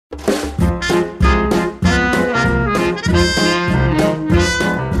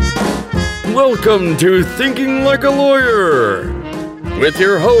Welcome to Thinking Like a Lawyer with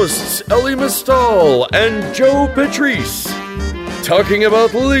your hosts Ellie Mistal and Joe Patrice, talking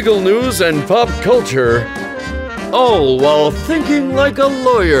about legal news and pop culture, all while thinking like a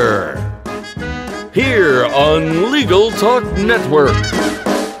lawyer. Here on Legal Talk Network.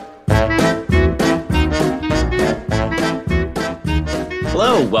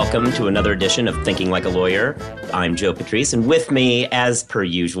 Hello, welcome to another edition of Thinking Like a Lawyer. I'm Joe Patrice, and with me, as per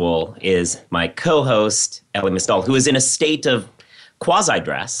usual, is my co-host, Ellie Mistal, who is in a state of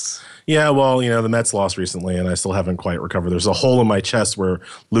quasi-dress. Yeah, well, the Mets lost recently, and I still haven't quite recovered. There's a hole in my chest where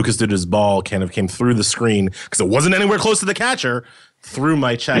Lucas did his ball kind of came through the screen because it wasn't anywhere close to the catcher, through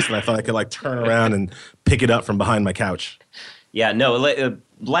my chest, and I thought I could turn around and pick it up from behind my couch. Yeah, no,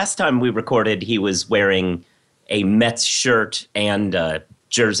 last time we recorded, he was wearing a Mets shirt and a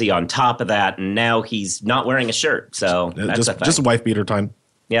jersey on top of that, and now he's not wearing a shirt, so that's a thing. Just wife beater time.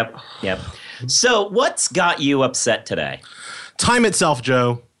 Yep. So what's got you upset today? Time itself,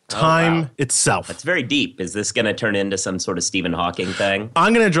 Joe. Time wow. itself. It's very deep. Is this going to turn into some sort of Stephen Hawking thing?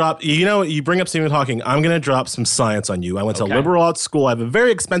 I'm going to drop, you bring up Stephen Hawking, I'm going to drop some science on you. I went to liberal arts school. I have a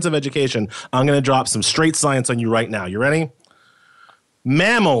very expensive education. I'm going to drop some straight science on you right now. You ready?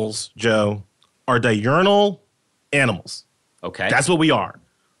 Mammals, Joe, are diurnal animals. Okay. That's what we are.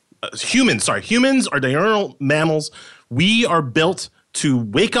 Humans are diurnal mammals. We are built to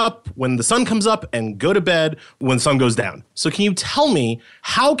wake up when the sun comes up and go to bed when the sun goes down. So can you tell me,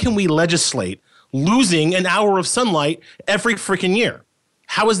 how can we legislate losing an hour of sunlight every freaking year?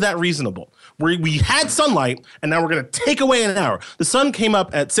 How is that reasonable? We had sunlight, and now we're going to take away an hour. The sun came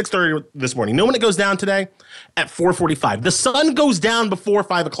up at 6:30 this morning. Know when it goes down today? At 4:45. The sun goes down before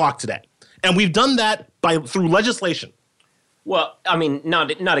 5 o'clock today. And we've done that through legislation. Well, I mean,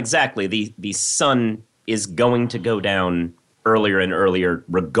 not exactly. The sun is going to go down earlier and earlier,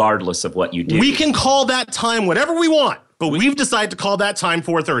 regardless of what you do. We can call that time whatever we want, but we've decided to call that time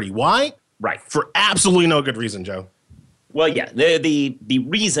 4:30. Why? Right. For absolutely no good reason, Joe. Well, yeah, the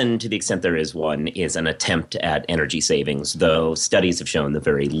reason, to the extent there is one, is an attempt at energy savings, though studies have shown that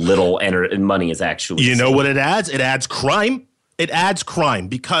very little money is actually saved. You know what it adds? It adds crime. It adds crime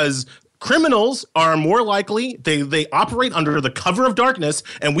because criminals are more likely, they operate under the cover of darkness,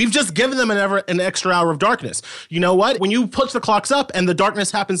 and we've just given them an extra hour of darkness. You know what? When you push the clocks up and the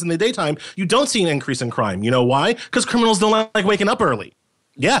darkness happens in the daytime, you don't see an increase in crime. You know why? Because criminals don't like waking up early.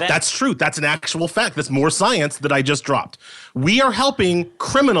 Yeah, that's true. That's an actual fact. That's more science that I just dropped. We are helping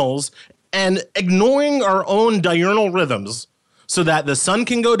criminals and ignoring our own diurnal rhythms so that the sun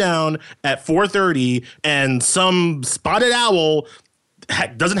can go down at 4:30 and some spotted owl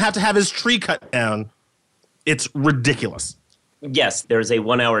doesn't have to have his tree cut down. It's ridiculous. Yes, there's a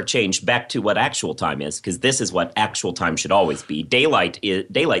 1 hour change back to what actual time is, because this is what actual time should always be. Daylight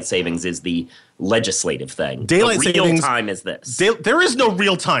savings is the legislative thing. Daylight savings, real time is this. There is no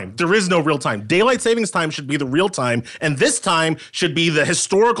real time. There is no real time. Daylight savings time should be the real time, and this time should be the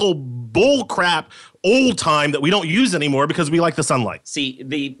historical bullcrap old time that we don't use anymore because we like the sunlight. See,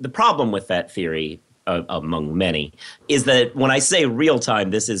 the problem with that theory, among many, is that when I say real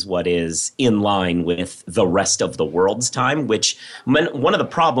time, this is what is in line with the rest of the world's time, which one of the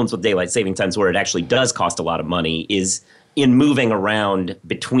problems with daylight saving times where it actually does cost a lot of money is in moving around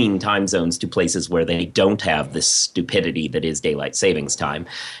between time zones to places where they don't have this stupidity that is daylight savings time.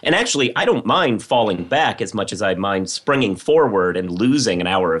 And actually, I don't mind falling back as much as I mind springing forward and losing an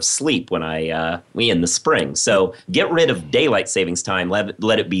hour of sleep when we in the spring. So get rid of daylight savings time,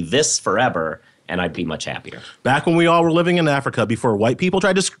 let it be this forever, and I'd be much happier. Back when we all were living in Africa, before white people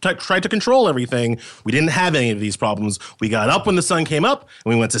tried to control everything, we didn't have any of these problems. We got up when the sun came up,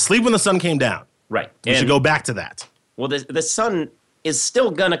 and we went to sleep when the sun came down. Right. We should go back to that. Well, the sun is still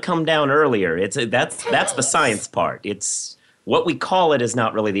going to come down earlier. That's the science part. It's what we call it is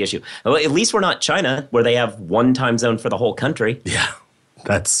not really the issue. Well, at least we're not China, where they have one time zone for the whole country. Yeah,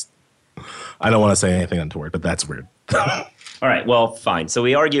 I don't want to say anything untoward, but that's weird. All right, well, fine. So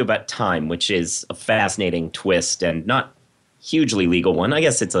we argue about time, which is a fascinating twist and not hugely legal one. I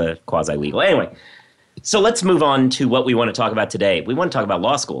guess it's a quasi-legal. Anyway, so let's move on to what we want to talk about today. We want to talk about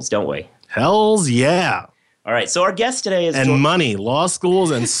law schools, don't we? Hells yeah. All right, so our guest today is... money, law schools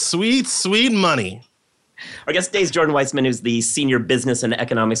and sweet, sweet money. Our guest today is Jordan Weissman, who's the senior business and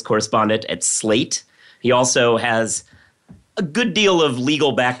economics correspondent at Slate. He also has a good deal of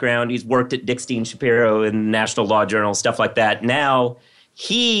legal background. He's worked at Dickstein Shapiro and National Law Journal, stuff like that. Now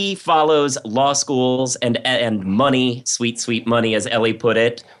he follows law schools and money, sweet, sweet money, as Ellie put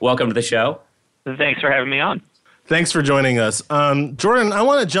it. Welcome to the show. Thanks for having me on. Thanks for joining us. Jordan, I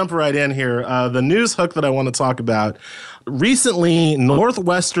want to jump right in here. The news hook that I want to talk about. Recently,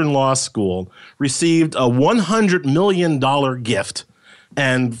 Northwestern Law School received a $100 million gift.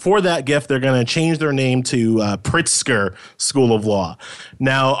 And for that gift, they're going to change their name to Pritzker School of Law.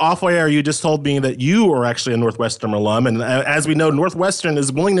 Now, off-air, you just told me that you are actually a Northwestern alum. And as we know, Northwestern is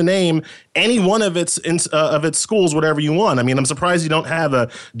willing to name any one of its schools whatever you want. I mean, I'm surprised you don't have a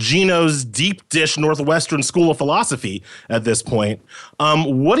Geno's Deep Dish Northwestern School of Philosophy at this point.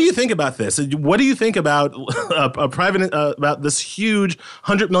 What do you think about this? What do you think about about this huge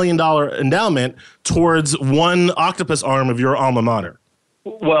 $100 million endowment towards one octopus arm of your alma mater?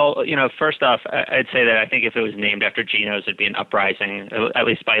 Well, first off, I'd say that I think if it was named after Geno's, it'd be an uprising, at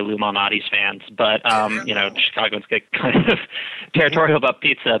least by Lou Malnati's fans. But, Chicagoans get kind of territorial about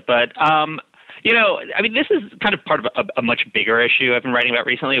pizza. But, this is kind of part of a much bigger issue I've been writing about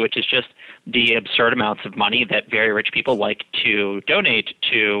recently, which is just the absurd amounts of money that very rich people like to donate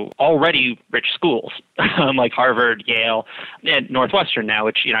to already rich schools, like Harvard, Yale, and Northwestern now,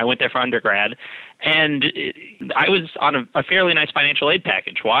 which, I went there for undergrad. And I was on a fairly nice financial aid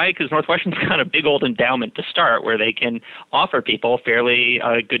package. Why? Because Northwestern's got a big old endowment to start where they can offer people fairly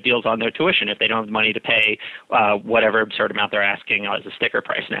good deals on their tuition if they don't have the money to pay whatever absurd amount they're asking as a sticker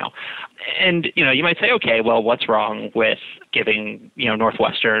price now. And, you might say, okay, well, what's wrong with giving,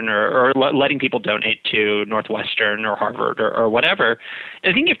 Northwestern or letting people donate to Northwestern or Harvard or whatever? And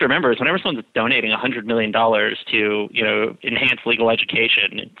the thing you have to remember is whenever someone's donating $100 million to, enhance legal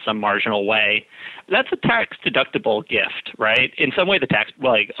education in some marginal way, that's a tax-deductible gift, right? In some way,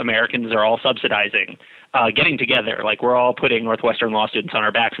 Americans are all subsidizing getting together. Like, we're all putting Northwestern law students on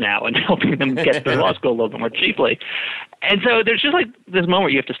our backs now and helping them get through law school a little bit more cheaply. And so there's just this moment where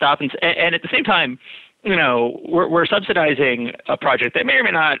you have to stop and at the same time, we're subsidizing a project that may or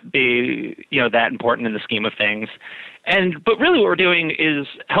may not be, that important in the scheme of things. But really what we're doing is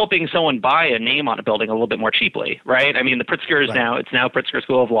helping someone buy a name on a building a little bit more cheaply, right? I mean, the Pritzker is now Pritzker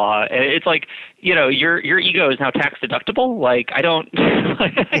School of Law. It's like, your ego is now tax deductible. Like, I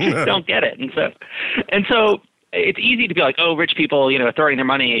just don't get it. And so it's easy to be like, oh, rich people, throwing their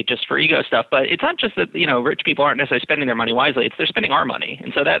money just for ego stuff. But it's not just that, rich people aren't necessarily spending their money wisely. They're spending our money.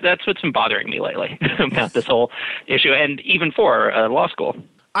 And so that's what's been bothering me lately about this whole issue, and even for law school.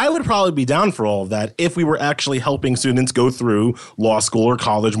 I would probably be down for all of that if we were actually helping students go through law school or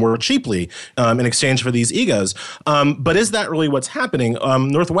college more cheaply in exchange for these egos. But is that really what's happening?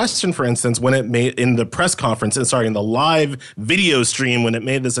 Northwestern, for instance, when it made in the press conference, in the live video stream, when it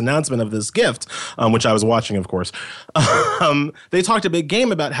made this announcement of this gift, which I was watching, of course, they talked a big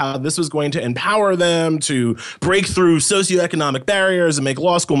game about how this was going to empower them to break through socioeconomic barriers and make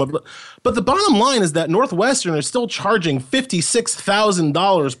law school. But the bottom line is that Northwestern is still charging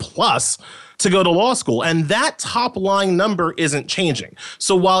 $56,000 plus to go to law school. And that top line number isn't changing.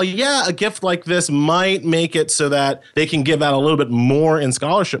 So while, a gift like this might make it so that they can give out a little bit more in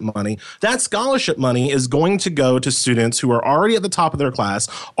scholarship money, that scholarship money is going to go to students who are already at the top of their class,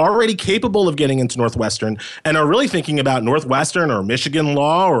 already capable of getting into Northwestern, and are really thinking about Northwestern or Michigan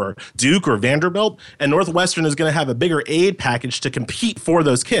Law or Duke or Vanderbilt. And Northwestern is going to have a bigger aid package to compete for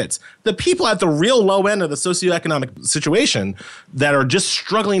those kids. The people at the real low end of the socioeconomic situation that are just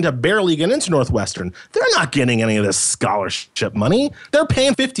struggling to barely get into Northwestern, they're not getting any of this scholarship money. They're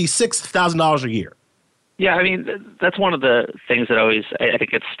paying $56,000 a year. Yeah, I mean, that's one of the things that always, I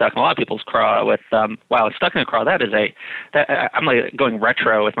think, gets stuck in a lot of people's craw with, it's stuck in a craw, I'm like going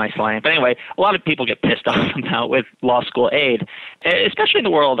retro with my slang. But anyway, a lot of people get pissed off about with law school aid, especially in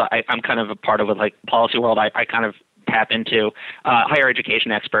the world I'm kind of a part of with, like, policy world. I kind of tap into higher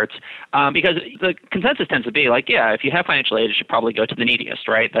education experts because the consensus tends to be like, if you have financial aid, it should probably go to the neediest,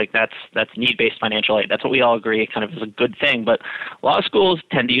 right? Like that's need-based financial aid. That's what we all agree kind of is a good thing. But law schools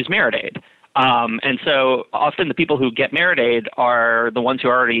tend to use merit aid. And so often the people who get merit aid are the ones who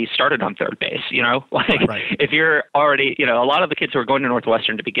already started on third base, right. If you're already, a lot of the kids who are going to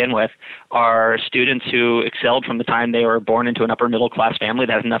Northwestern to begin with are students who excelled from the time they were born into an upper middle class family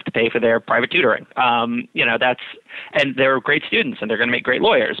that has enough to pay for their private tutoring. And they're great students and they're going to make great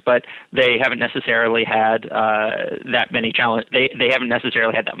lawyers, but they haven't necessarily had that many challenges. They haven't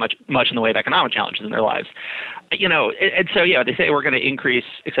necessarily had that much in the way of economic challenges in their lives. And so they say we're going to increase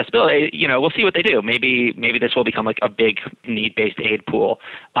accessibility. We'll see what they do. Maybe this will become like a big need-based aid pool,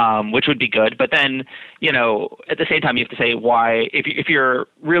 which would be good. But then, at the same time, you have to say why. If you're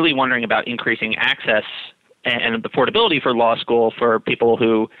really wondering about increasing access and affordability for law school for people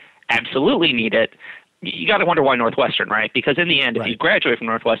who absolutely need it, you got to wonder why Northwestern, right? Because in the end, if you graduate from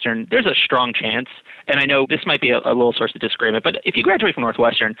Northwestern, there's a strong chance, and I know this might be a little source of disagreement, but if you graduate from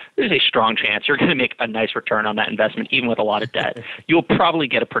Northwestern, there's a strong chance you're going to make a nice return on that investment, even with a lot of debt. You'll probably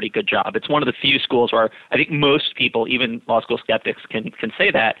get a pretty good job. It's one of the few schools where I think most people, even law school skeptics, can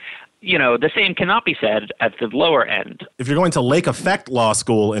say that. The same cannot be said at the lower end. If you're going to Lake Effect Law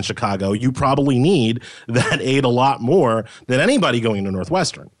School in Chicago, you probably need that aid a lot more than anybody going to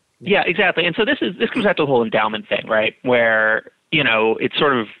Northwestern. Yeah, exactly. And so this comes back to the whole endowment thing, right? Where, it's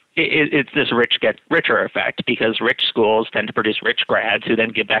sort of it's this rich get richer effect, because rich schools tend to produce rich grads who then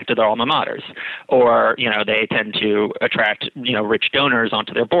give back to their alma maters, or they tend to attract rich donors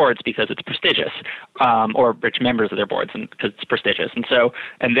onto their boards because it's prestigious, or rich members of their boards because it's prestigious,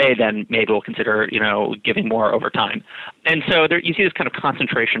 and they then maybe will consider giving more over time. And so there you see this kind of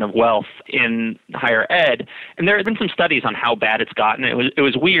concentration of wealth in higher ed, and there have been some studies on how bad it's gotten. It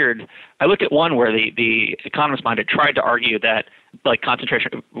was weird. I looked at one where the Economist Minded tried to argue that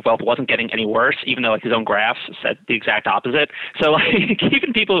concentration of wealth wasn't getting any worse, even though his own graphs said the exact opposite. So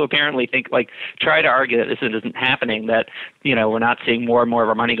even people who apparently think try to argue that this isn't happening, that we're not seeing more and more of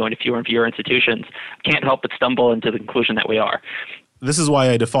our money going to fewer and fewer institutions, can't help but stumble into the conclusion that we are. This is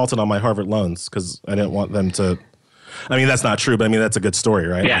why I defaulted on my Harvard loans, because I didn't want them to. I mean, that's not true, but I mean, that's a good story,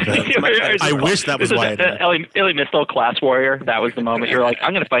 right? Yeah. I wish that was why I did. Elie Mystal, class warrior, that was the moment. You're like,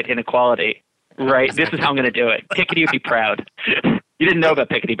 I'm going to fight inequality. Right, this is how I'm going to do it. Piketty would be proud. You didn't know about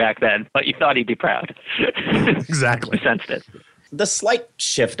Piketty back then, but you thought he'd be proud. Exactly. You sensed it. The slight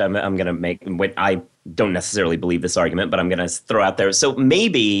shift I'm going to make, I don't necessarily believe this argument, but I'm going to throw out there. So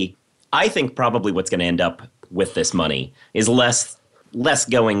maybe, I think probably what's going to end up with this money is less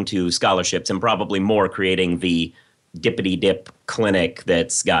going to scholarships and probably more creating the dippity-dip clinic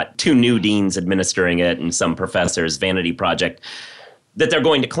that's got 2 new deans administering it and some professor's vanity project that they're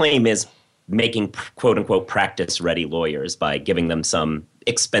going to claim is making quote-unquote practice-ready lawyers by giving them some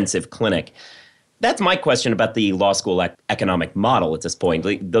expensive clinic. That's my question about the law school economic model at this point.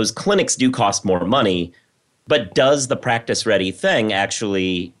 Those clinics do cost more money, but does the practice-ready thing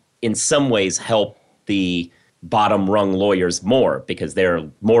actually in some ways help the bottom-rung lawyers more, because they're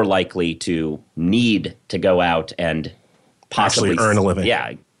more likely to need to go out and possibly actually earn a living?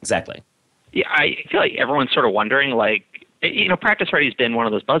 Yeah, exactly. Yeah, I feel like everyone's sort of wondering, practice ready has been one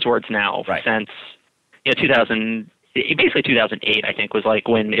of those buzzwords now since 2008, I think, was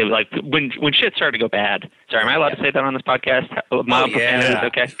when it was when shit started to go bad. Sorry, am I allowed to say that on this podcast? Yeah.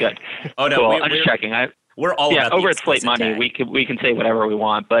 Okay, good. Oh no, cool. I'm just checking. We're all about over at Slate Money. We can say whatever we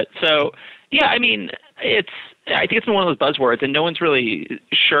want, but so yeah, I mean, I think it's one of those buzzwords, and no one's really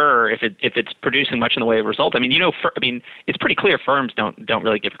sure if it's producing much in the way of result. I mean, it's pretty clear firms don't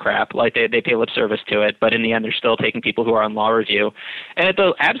really give a crap. They pay lip service to it, but in the end, they're still taking people who are on law review. And at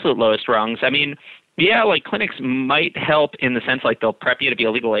the absolute lowest rungs, I mean, yeah, clinics might help in the sense they'll prep you to be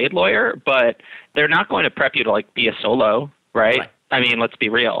a legal aid lawyer, but they're not going to prep you to be a solo, right? I mean, let's be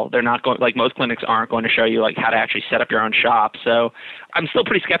real. They're not going, most clinics aren't going to show you how to actually set up your own shop. So I'm still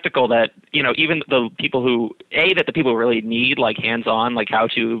pretty skeptical that, even the people who really need hands-on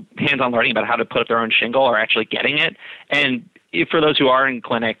learning about how to put up their own shingle are actually getting it. And for those who are in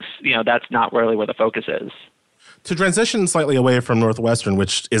clinics, that's not really where the focus is. To transition slightly away from Northwestern,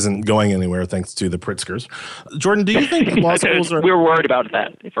 which isn't going anywhere thanks to the Pritzkers, Jordan, do you think law schools are? We were worried about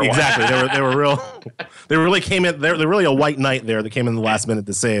that for a while. Exactly. They were real. They really came in. They're really a white knight there that came in the last minute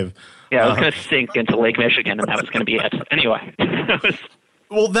to save. Yeah, it was going to sink into Lake Michigan, and that was going to be it. Anyway.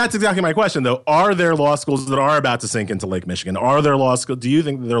 Well, that's exactly my question, though. Are there law schools that are about to sink into Lake Michigan? Are there law schools? Do you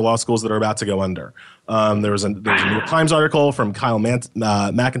think there are law schools that are about to go under? There was a New York Times article from Kyle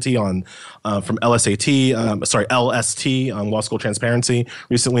McEntee from LST on Law School Transparency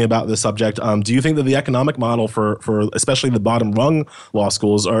recently about this subject. Do you think that the economic model for especially the bottom rung law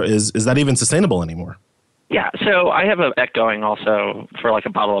schools is that even sustainable anymore? Yeah. So I have a bet going also for a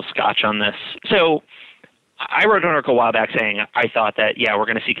bottle of scotch on this. So I wrote an article a while back saying I thought that, we're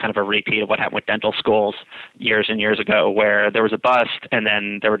going to see kind of a repeat of what happened with dental schools years and years ago, where there was a bust and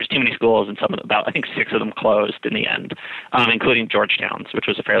then there were just too many schools, and I think 6 of them closed in the end, including Georgetown's, which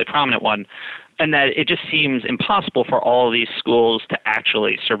was a fairly prominent one. And that it just seems impossible for all of these schools to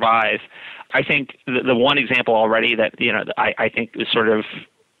actually survive. I think the one example already that, I think is sort of,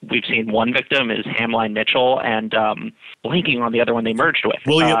 we've seen one victim is Hamline Mitchell, and blanking on the other one they merged with.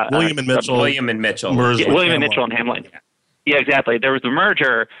 William and Mitchell. William and Mitchell. William and Mitchell and Hamline. Yeah, exactly. There was the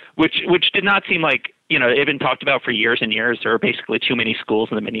merger, which did not seem like it had been talked about for years and years. There were basically too many schools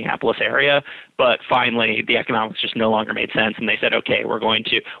in the Minneapolis area, but finally the economics just no longer made sense, and they said, okay, we're going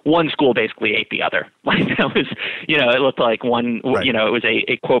to, one school basically ate the other. Like that was, it looked like one, Right. it was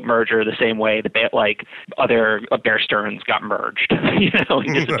a quote merger the same way other Bear Stearns got merged, and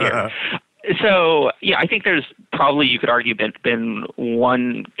disappeared. So, yeah, I think there's probably, you could argue, been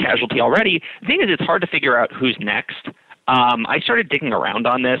one casualty already. The thing is, it's hard to figure out who's next. I started digging around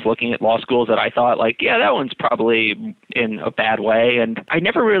on this, looking at law schools that I thought, yeah, that one's probably in a bad way. And I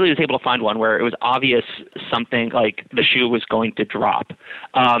never really was able to find one where it was obvious something like the shoe was going to drop.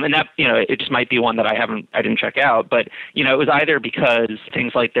 And that, it just might be one that I didn't check out. But, it was either because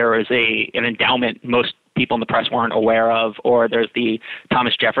things like there was an endowment most people in the press weren't aware of, or there's the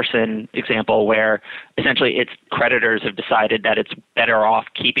Thomas Jefferson example where essentially its creditors have decided that it's better off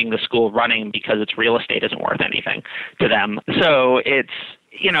keeping the school running because its real estate isn't worth anything to them. So it's,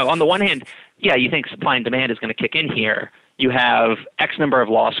 on the one hand, yeah, you think supply and demand is going to kick in here. You have X number of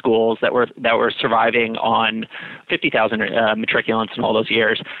law schools that were surviving on 50,000 matriculants in all those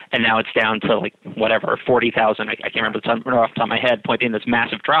years, and now it's down to 40,000. I can't remember the number off the top of my head. Point being, this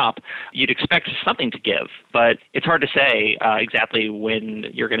massive drop. You'd expect something to give, but it's hard to say exactly when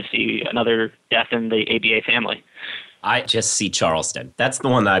you're going to see another death in the ABA family. I just see Charleston. That's the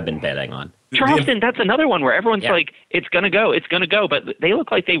one that I've been betting on. Charleston, that's another one where everyone's like, it's going to go, but they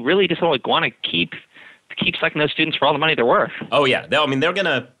look like they really just want to keep sucking those students for all the money they're worth. Oh yeah, they're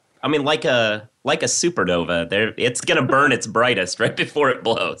gonna. Like a supernova, it's gonna burn its brightest right before it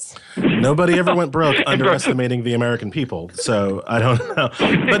blows. Nobody ever went broke underestimating the American people, so I don't know.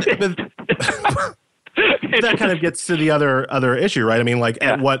 But that kind of gets to the other issue, right?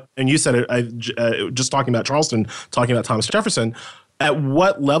 At what, and you said it. Just talking about Charleston, talking about Thomas Jefferson. At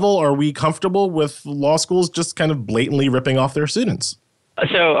what level are we comfortable with law schools just kind of blatantly ripping off their students?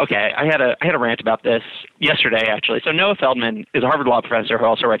 So, okay, I had a rant about this yesterday, actually. So Noah Feldman is a Harvard law professor who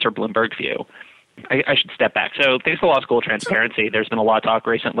also writes for Bloomberg View. I should step back. So thanks to law school transparency, there's been a lot of talk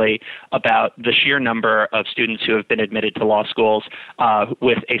recently about the sheer number of students who have been admitted to law schools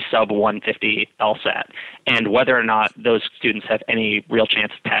with a sub 150 LSAT, and whether or not those students have any real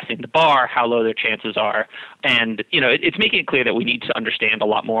chance of passing the bar, how low their chances are. And, it's making it clear that we need to understand a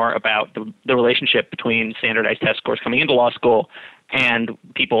lot more about the relationship between standardized test scores coming into law school and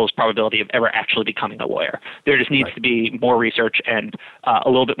people's probability of ever actually becoming a lawyer. There just needs to be more research and a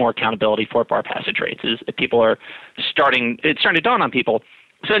little bit more accountability for bar passage rates. It's starting to dawn on people.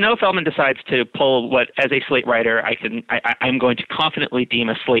 So Noah Feldman decides to pull what, as a Slate writer, I'm going to confidently deem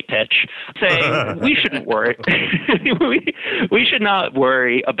a Slate pitch, saying we shouldn't worry. we should not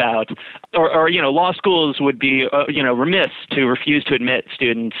worry about, or law schools would be remiss to refuse to admit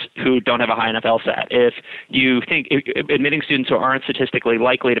students who don't have a high enough LSAT. If you think admitting students who aren't statistically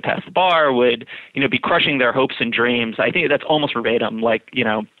likely to pass the bar would be crushing their hopes and dreams, I think that's almost verbatim,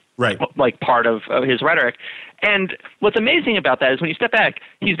 Right. like part of his rhetoric. And what's amazing about that is when you step back,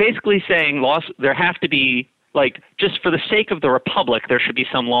 he's basically saying there have to be, just for the sake of the republic, there should be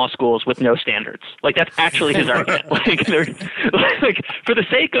some law schools with no standards. That's actually his argument. For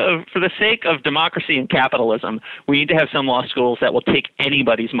the sake of democracy and capitalism, we need to have some law schools that will take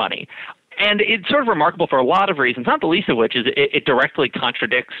anybody's money. And it's sort of remarkable for a lot of reasons, not the least of which is it directly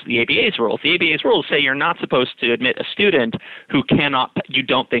contradicts the ABA's rules. The ABA's rules say you're not supposed to admit a student who you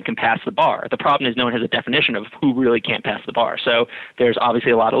don't think can pass the bar. The problem is no one has a definition of who really can't pass the bar. So there's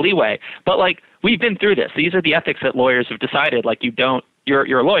obviously a lot of leeway. But we've been through this. These are the ethics that lawyers have decided.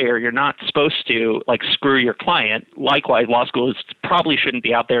 You're a lawyer. You're not supposed to screw your client. Likewise, law schools probably shouldn't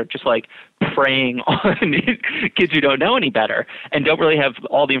be out there just preying on kids who don't know any better and don't really have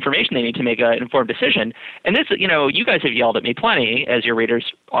all the information they need to make an informed decision. And this, you guys have yelled at me plenty, as your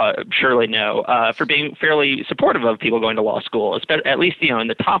readers surely know, for being fairly supportive of people going to law school, at least in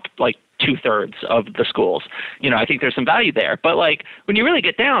the top 2/3 of the schools. I think there's some value there. But when you really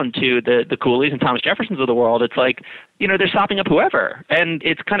get down to the Cooleys and Thomas Jeffersons of the world, it's they're sopping up whoever. And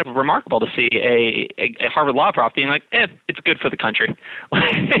it's kind of remarkable to see a Harvard law prof being it's good for the country.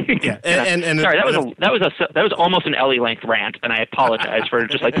 Yeah. Sorry, that was almost an Ellie length rant, and I apologize for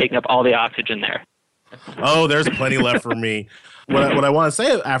just taking up all the oxygen there. Oh, there's plenty left for me. What I want to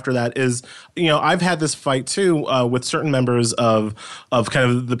say after that is, I've had this fight too with certain members of kind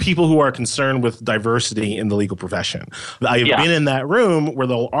of the people who are concerned with diversity in the legal profession. I've been in that room where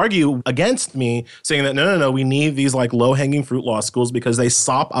they'll argue against me, saying that no, we need these low-hanging fruit law schools because they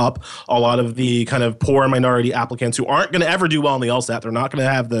sop up a lot of the kind of poor minority applicants who aren't going to ever do well in the LSAT. They're not going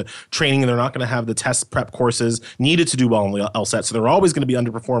to have the training and they're not going to have the test prep courses needed to do well in the LSAT. So they're always going to be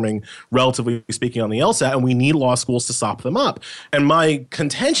underperforming, relatively speaking, on the LSAT, and we need law schools to sop them up. And my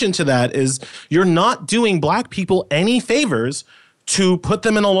contention to that is you're not doing black people any favors to put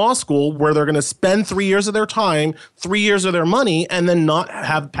them in a law school where they're going to spend 3 years of their time, 3 years of their money, and then not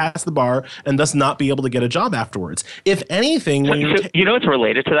have passed the bar and thus not be able to get a job afterwards. If anything, when you're it's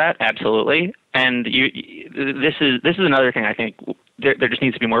related to that, absolutely. And this is another thing I think there just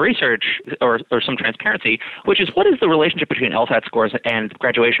needs to be more research or some transparency, which is what is the relationship between LSAT scores and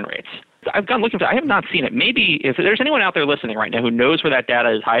graduation rates? I've gone looking for I have not seen it. Maybe if there's anyone out there listening right now who knows where that data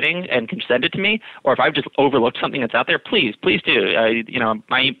is hiding and can send it to me, or if I've just overlooked something that's out there, please do.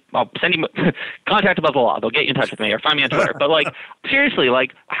 I'll send you contact above the law. They'll get you in touch with me or find me on Twitter. But seriously,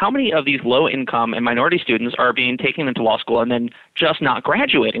 how many of these low income and minority students are being taken into law school and then just not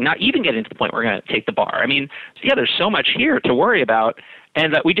graduating, not even getting to the point where we're going to take the bar? I mean, there's so much here to worry about,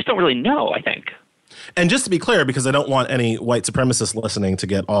 and that we just don't really know, I think. And just to be clear, because I don't want any white supremacists listening to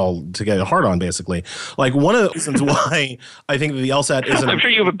get hard on, basically, one of the reasons why I think that the LSAT isn't. I'm sure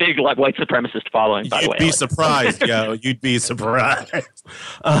you have a big white supremacist following. By the way, you'd be surprised, you'd be surprised.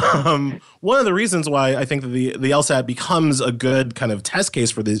 One of the reasons why I think that the LSAT becomes a good kind of test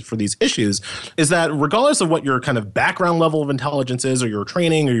case for these issues is that regardless of what your kind of background level of intelligence is, or your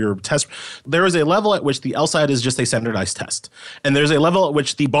training, or your test, there is a level at which the LSAT is just a standardized test, and there's a level at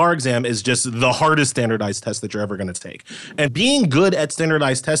which the bar exam is just the hardest standardized test that you're ever going to take. And being good at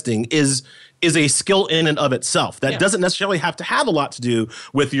standardized testing is a skill in and of itself. That doesn't necessarily have to have a lot to do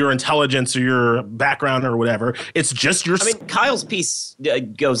with your intelligence or your background or whatever. It's just your Kyle's piece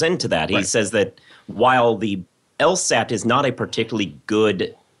goes into that. He says that while the LSAT is not a particularly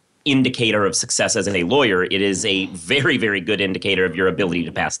good indicator of success as a lawyer, it is a very, very good indicator of your ability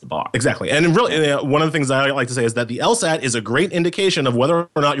to pass the bar. Exactly. And really, one of the things I like to say is that the LSAT is a great indication of whether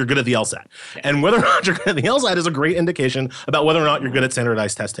or not you're good at the LSAT. Yeah. And whether or not you're good at the LSAT is a great indication about whether or not you're good at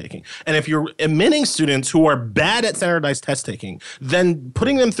standardized test taking. And if you're admitting students who are bad at standardized test taking, then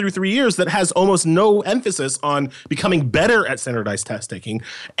putting them through 3 years that has almost no emphasis on becoming better at standardized test taking,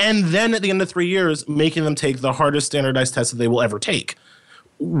 and then at the end of 3 years, making them take the hardest standardized test that they will ever take.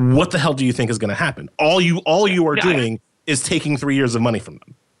 What the hell do you think is going to happen? All you are doing is taking 3 years of money from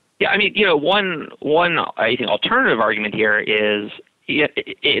them. Yeah, I mean, one I think alternative argument here is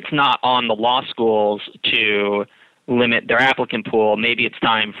it's not on the law schools to limit their applicant pool. Maybe it's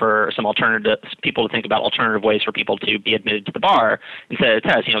time for some people to think about alternative ways for people to be admitted to the bar instead of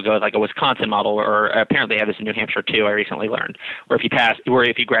tests. Go with like a Wisconsin model, or apparently they have this in New Hampshire too. I recently learned, where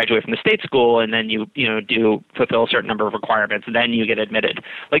if you graduate from the state school and then you do fulfill a certain number of requirements, then you get admitted.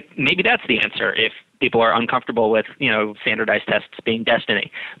 Maybe that's the answer if people are uncomfortable with standardized tests being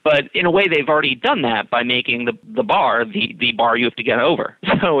destiny. But in a way, they've already done that by making the bar the bar you have to get over.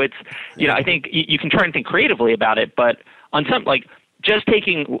 So it's I think you can try and think creatively about it, but on some just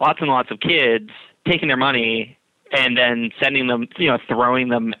taking lots and lots of kids, taking their money, and then sending them, throwing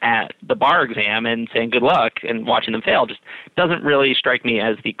them at the bar exam and saying good luck and watching them fail just doesn't really strike me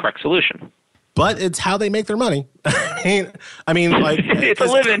as the correct solution. But it's how they make their money. I mean, it's a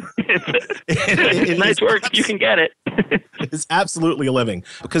living. It's nice work. You can get it. It's absolutely a living.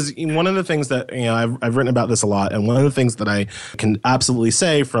 Because one of the things that I've written about this a lot, and one of the things that I can absolutely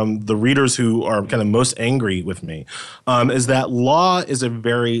say from the readers who are kind of most angry with me, is that law is a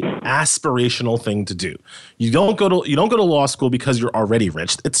very aspirational thing to do. You don't go to law school because you're already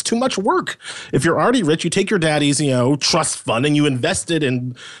rich. It's too much work. If you're already rich, you take your daddy's trust fund and you invest it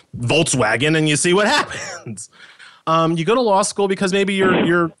in Volkswagen, and you see what happens. You go to law school because maybe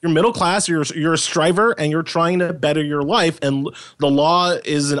you're middle class, you're a striver, and you're trying to better your life, and the law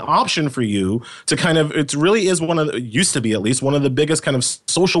is an option for you to it really is used to be at least one of the biggest kind of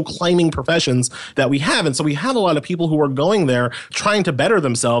social climbing professions that we have. And so we have a lot of people who are going there trying to better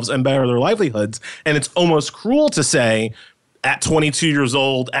themselves and better their livelihoods. And it's almost cruel to say, at 22 years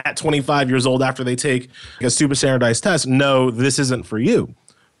old, at 25 years old, after they take a super standardized test, no, this isn't for you.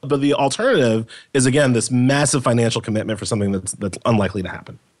 But the alternative is, again, this massive financial commitment for something that's unlikely to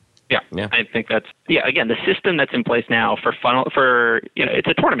happen. Yeah, I think again, the system that's in place now it's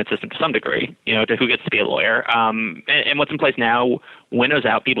a tournament system to some degree, to who gets to be a lawyer. And what's in place now winnows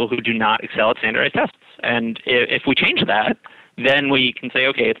out people who do not excel at standardized tests. And if we change that, then we can say,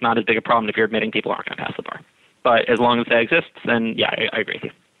 okay, it's not as big a problem if you're admitting people aren't going to pass the bar. But as long as that exists, then I agree with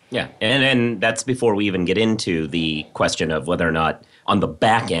you. Yeah, and that's before we even get into the question of whether or not on the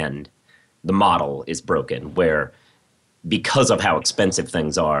back end the model is broken, where because of how expensive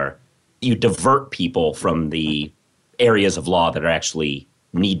things are, you divert people from the areas of law that are actually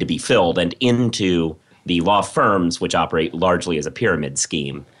need to be filled and into the law firms, which operate largely as a pyramid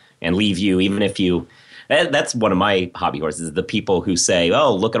scheme, and leave you, even if you... That's one of my hobby horses, the people who say,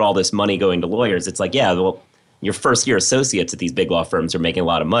 oh, look at all this money going to lawyers. It's like, yeah, well, your first year associates at these big law firms are making a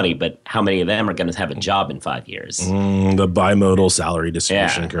lot of money, but how many of them are going to have a job in 5 years? The bimodal salary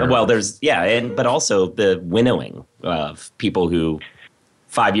distribution curve. Well, but also the winnowing of people who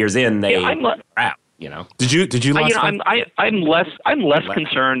 5 years in, they crap. Did you? I'm less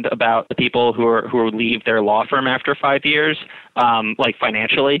concerned about the people who leave their law firm after 5 years, like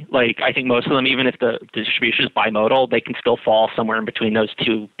financially. Like I think most of them, even if the distribution is bimodal, they can still fall somewhere in between those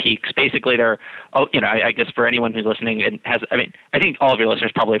two peaks. Basically, I guess for anyone who's listening and I think all of your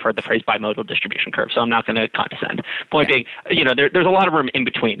listeners probably have heard the phrase bimodal distribution curve, so I'm not going to condescend. Point being, there's a lot of room in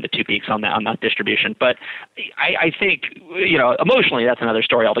between the two peaks on that distribution. But I think, emotionally, that's another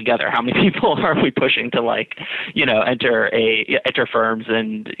story altogether. How many people are we pushing to enter firms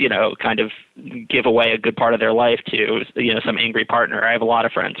and kind of give away a good part of their life to some angry partner? I have a lot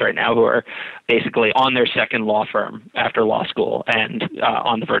of friends right now who are basically on their second law firm after law school and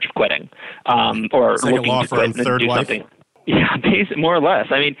on the verge of quitting, or second looking law to firm, quit and third do wife? something. Yeah, more or less.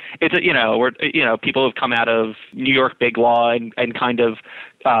 I mean, it's people have come out of New York big law and kind of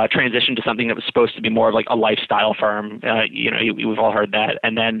transitioned to something that was supposed to be more of like a lifestyle firm. We've all heard that,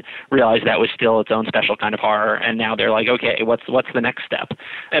 and then realized that was still its own special kind of horror. And now they're like, okay, what's the next step?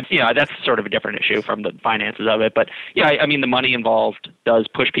 And, that's sort of a different issue from the finances of it. But yeah, I mean, the money involved does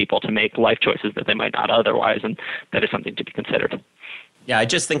push people to make life choices that they might not otherwise, and that is something to be considered. Yeah, I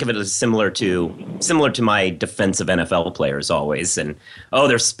just think of it as similar to my defense of NFL players always. And,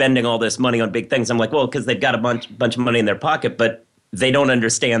 they're spending all this money on big things. I'm like, well, because they've got a bunch of money in their pocket, but they don't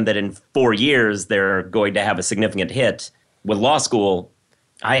understand that in 4 years they're going to have a significant hit. With law school,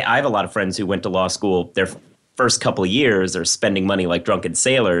 I have a lot of friends who went to law school. Their first couple of years are spending money like drunken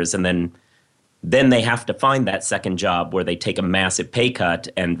sailors, and then they have to find that second job where they take a massive pay cut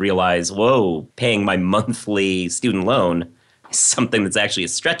and realize, whoa, paying my monthly student loan something that's actually a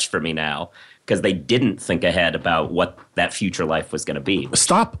stretch for me now, because they didn't think ahead about what that future life was going to be.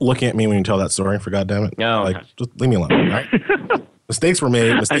 Stop looking at me when you tell that story, for goddamn it. No. Just leave me alone, all right? Mistakes were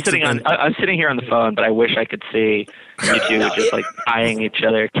made. I'm sitting here on the phone, but I wish I could see you two just like eyeing each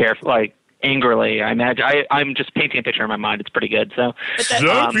other carefully, like angrily. I imagine I'm just painting a picture in my mind. It's pretty good. So, but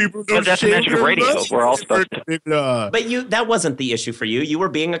that's the magic of radio. We're all supposed to. But that wasn't the issue for you. You were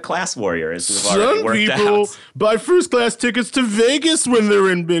being a class warrior, as we've already worked out. Some people buy first class tickets to Vegas when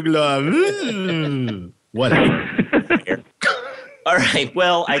they're in Big Love. Whatever. All right.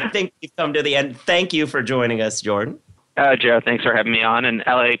 Well, I think we've come to the end. Thank you for joining us, Jordan. Joe, thanks for having me on. And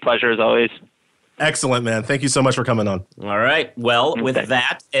LA, pleasure as always. Excellent, man. Thank you so much for coming on. All right. Well, with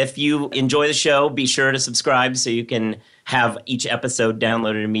that, if you enjoy the show, be sure to subscribe so you can have each episode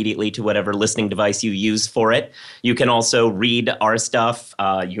downloaded immediately to whatever listening device you use for it. You can also read our stuff.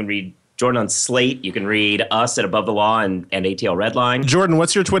 You can read Jordan on Slate. You can read us at Above the Law and ATL Redline. Jordan,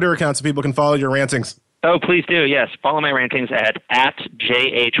 what's your Twitter account so people can follow your rantings? Oh, please do. Yes. Follow my rantings at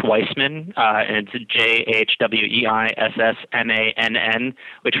JH Weissman, and it's JHWEISSMANN,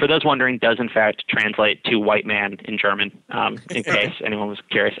 which for those wondering does in fact translate to white man in German, in case anyone was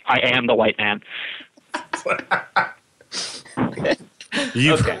curious. I am the white man. Okay.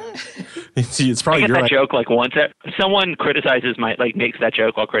 It's probably I get that joke like once. Someone criticizes makes that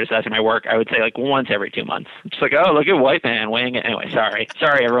joke while criticizing my work. I would say like once every 2 months. It's like, oh, look at white man weighing it. Anyway, sorry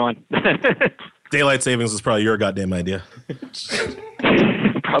everyone. Daylight savings was probably your goddamn idea.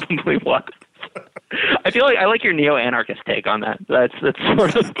 Probably was. I feel like I like your neo-anarchist take on that. That's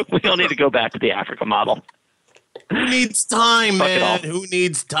sort of, we all need to go back to the Africa model. Who needs time, man? Who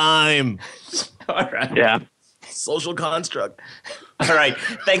needs time? All right. Yeah. Social construct. All right.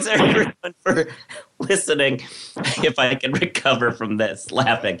 Thanks, everyone, for listening. If I can recover from this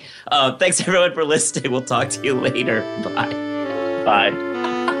laughing. Thanks, everyone, for listening. We'll talk to you later. Bye. Bye.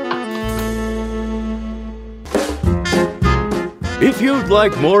 If you'd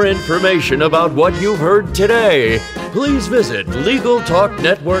like more information about what you've heard today, please visit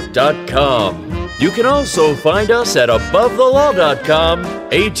LegalTalkNetwork.com. You can also find us at AboveTheLaw.com,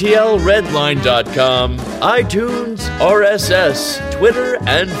 ATLRedline.com, iTunes, RSS, Twitter,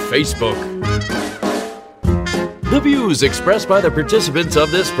 and Facebook. The views expressed by the participants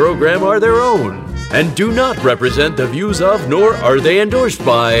of this program are their own and do not represent the views of, nor are they endorsed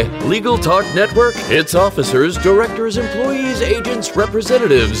by, Legal Talk Network, its officers, directors, employees, agents,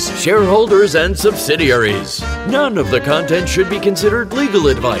 representatives, shareholders, and subsidiaries. None of the content should be considered legal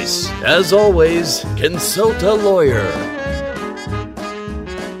advice. As always, consult a lawyer.